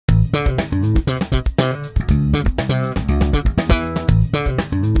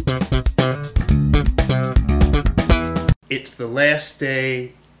the last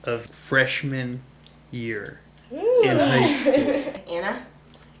day of freshman year in high school? Anna?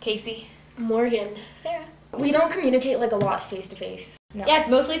 Casey? Morgan. Sarah. We don't communicate like a lot face to face. No. Yeah, it's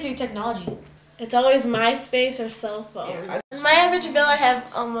mostly through technology. It's always MySpace or cell phone. My average bill, I have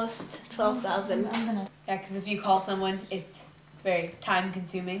almost 12,000. Yeah, because if you call someone, it's very time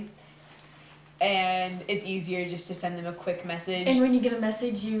consuming. And it's easier just to send them a quick message. And when you get a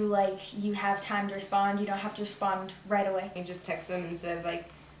message, you have time to respond. You don't have to respond right away. You just text them instead of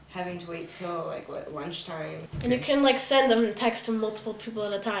having to wait till lunchtime. And you can send them text to multiple people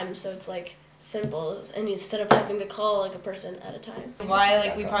at a time, so it's simple, and instead of having to call a person at a time.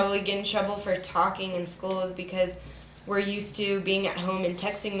 Why we probably get in trouble for talking in school is because we're used to being at home and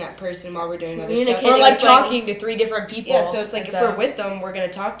texting that person while we're doing other stuff. Or talking to 3 different people. Yeah, so it's if we're with them, we're going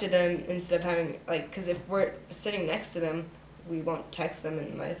to talk to them instead of having, because if we're sitting next to them, we won't text them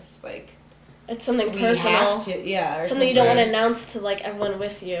unless, it's something we personal. Have to, yeah. Or something you don't want to announce to, everyone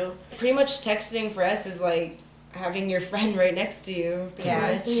with you. Pretty much texting for us is, having your friend right next to you.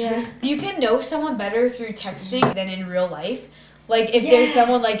 Yeah. Yeah. You can know someone better through texting than in real life. If there's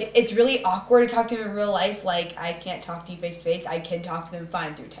someone, it's really awkward to talk to them in real life, I can't talk to you face to face, I can talk to them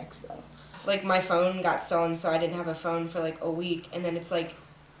fine through text, though. My phone got stolen, so I didn't have a phone for, a week, and then it's, you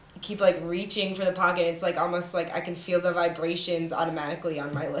keep, reaching for the pocket, it's, almost I can feel the vibrations automatically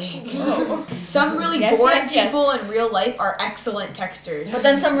on my leg. Some really boring people in real life are excellent texters. But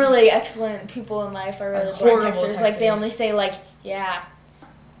then some really excellent people in life are really boring horrible texters. They only say, yeah.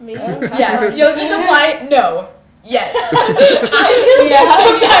 Me? Yeah, you'll just reply, no. Yes.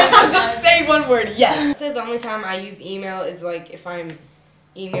 Sometimes just say one word, yes. I'd say the only time I use email is if I'm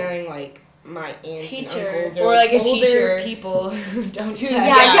emailing my aunts Teacher. and uncles Or, a older teacher. people who don't text.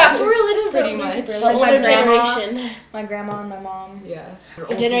 Yeah, for real it is. Pretty much. The Like older generation. My grandma and my mom. Yeah.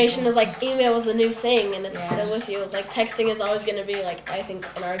 The generation is email was a new thing, and it's still with you. Texting is always going to be, I think,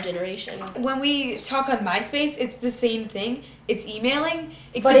 in our generation. When we talk on MySpace, it's the same thing. It's emailing,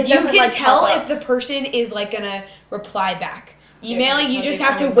 But except it you doesn't, can tell pop up. if the person is, gonna reply back. Yeah, Emailing, you because just if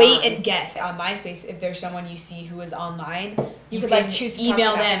have to someone's wait on. and guess. On MySpace, if there's someone you see who is online, you could, can choose to talk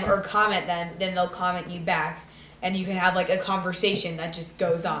email to that them person. or comment them, then they'll comment you back. And you can have, a conversation that just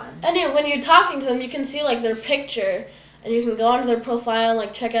goes on. And when you're talking to them, you can see, their picture, and you can go onto their profile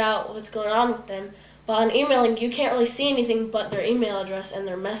and, check out what's going on with them. But on emailing, you can't really see anything but their email address and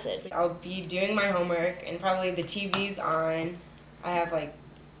their message. I'll be doing my homework, and probably the TV's on. I have,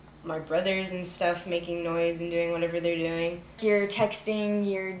 my brothers and stuff making noise and doing whatever they're doing. You're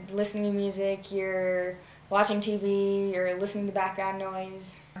texting, you're listening to music, you're watching TV, you're listening to background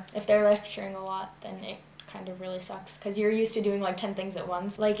noise. If they're lecturing a lot, then it kind of really sucks because you're used to doing 10 things at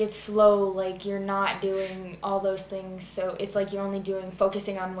once. It's slow, you're not doing all those things, so it's you're only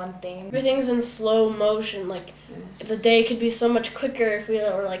focusing on one thing. Everything's in slow motion. The day could be so much quicker if we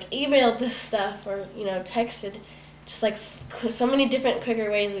were emailed this stuff or texted. Just so many different quicker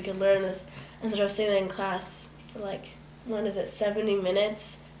ways we could learn this instead of sitting in class for 70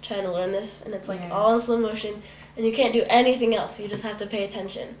 minutes trying to learn this, and it's all in slow motion, and you can't do anything else. You just have to pay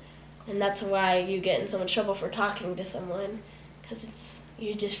attention, and that's why you get in so much trouble for talking to someone, because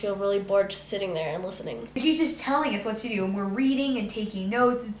you just feel really bored just sitting there and listening. He's just telling us what to do, and we're reading and taking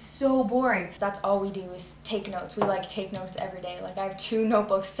notes. It's so boring. That's all we do is take notes. We take notes every day. I have 2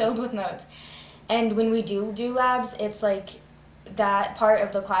 notebooks filled with notes. And when we do labs, it's that part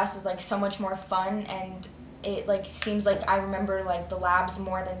of the class is so much more fun, and it seems I remember the labs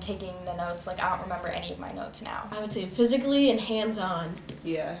more than taking the notes. I don't remember any of my notes now. I would say physically and hands-on.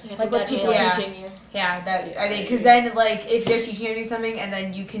 Yeah. With people teaching you. Yeah, I think, because then, if they're teaching you to do something, and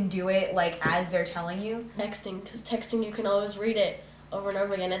then you can do it, as they're telling you. Texting, because texting you can always read it over and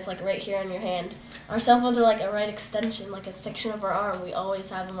over again. It's right here in your hand. Our cell phones are a right extension, a section of our arm. We always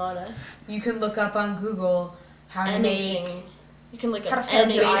have them on us. You can look up on Google how to Anything. make... You can look How to up set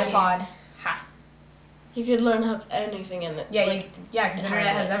up your anything. iPod. You could learn how anything in it. Yeah, because the internet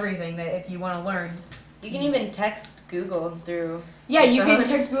has has everything that if you want to learn. You can even text Google through. Yeah, you phone. can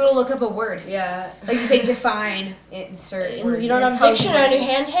text Google to look up a word. Yeah. You say define, insert And word. if you don't and it have tells dictionary in you. your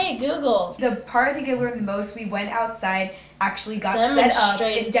hand, hey, Google. The part I think I learned the most, we went outside, actually got set up,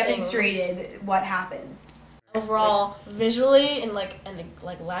 and Demonstrated demonstrated what happens. Overall, visually and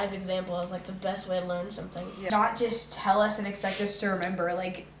live example is the best way to learn something. Not just tell us and expect us to remember,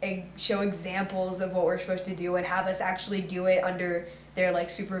 show examples of what we're supposed to do and have us actually do it under their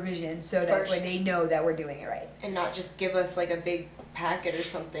supervision so that when they know that we're doing it right. And not just give us a big packet or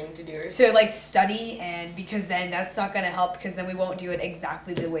something to do. To study, and because then that's not going to help, because then we won't do it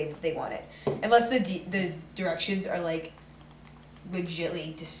exactly the way that they want it. Unless the directions are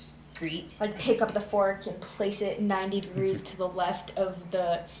legitly just Greet. Like pick up the fork and place it 90 degrees to the left of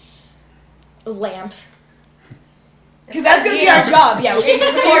the lamp. Because that's going to be our job. Yeah, we're doing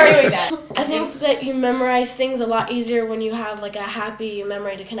that. I think that you memorize things a lot easier when you have like a happy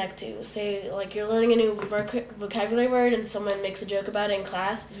memory to connect to. Say like you're learning a new vocabulary word and someone makes a joke about it in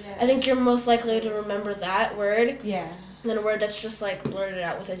class. Yeah. I think you're most likely to remember that word Yeah. than a word that's just like blurted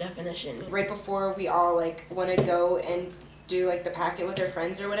out with a definition. Right before we all like want to go and do like the packet with our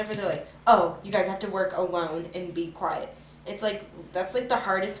friends or whatever, they're like, "Oh, you guys have to work alone and be quiet." It's like that's like the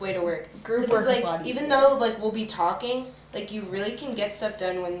hardest way to work. Group 'Cause work it's is like a lot even easier. though like we'll be talking, like you really can get stuff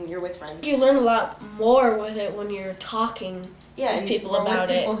done when you're with friends. You learn a lot more with it when you're talking yeah, with and people we're about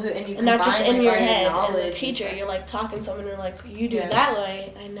with people it. Who, and you and not just combine, in like, your all head. And knowledge the teacher, stuff. you're like talking to someone and you're like, you do Yeah. it that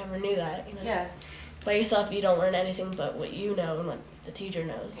way. I never knew that. You know? Yeah. By yourself, you don't learn anything but what you know and what the teacher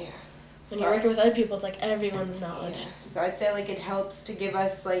knows. Yeah. When you're working with other people, it's like everyone's knowledge. Yeah. So I'd say like it helps to give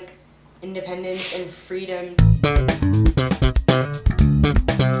us like independence and freedom.